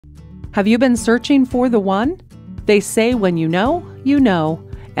Have you been searching for the one? They say when you know,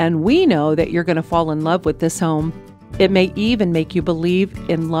 and we know that you're going to fall in love with this home. It may even make you believe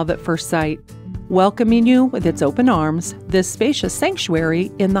in love at first sight. Welcoming you with its open arms, this spacious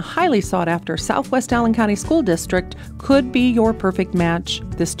sanctuary in the highly sought-after Southwest Allen County School District could be your perfect match.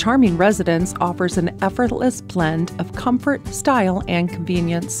 This charming residence offers an effortless blend of comfort, style, and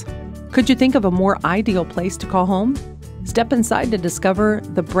convenience. Could you think of a more ideal place to call home? Step inside to discover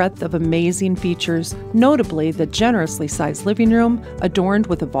the breadth of amazing features, notably the generously sized living room adorned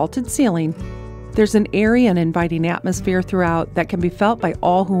with a vaulted ceiling. There's an airy and inviting atmosphere throughout that can be felt by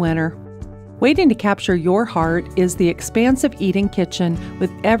all who enter. Waiting to capture your heart is the expansive eat-in kitchen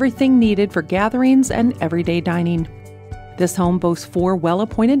with everything needed for gatherings and everyday dining. This home boasts 4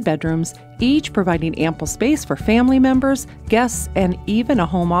 well-appointed bedrooms, each providing ample space for family members, guests, and even a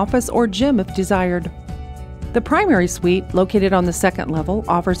home office or gym if desired. The primary suite, located on the 2nd level,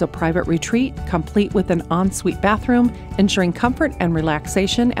 offers a private retreat complete with an ensuite bathroom, ensuring comfort and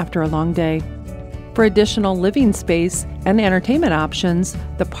relaxation after a long day. For additional living space and entertainment options,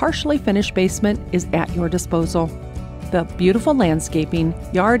 the partially finished basement is at your disposal. The beautiful landscaping,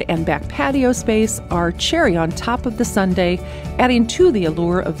 yard and back patio space are cherry on top of the sundae, adding to the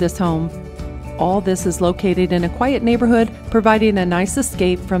allure of this home. All this is located in a quiet neighborhood, providing a nice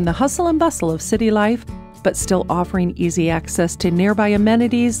escape from the hustle and bustle of city life, but still offering easy access to nearby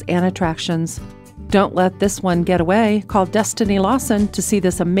amenities and attractions. Don't let this one get away. Call Destiny Lawson to see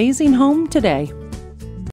this amazing home today.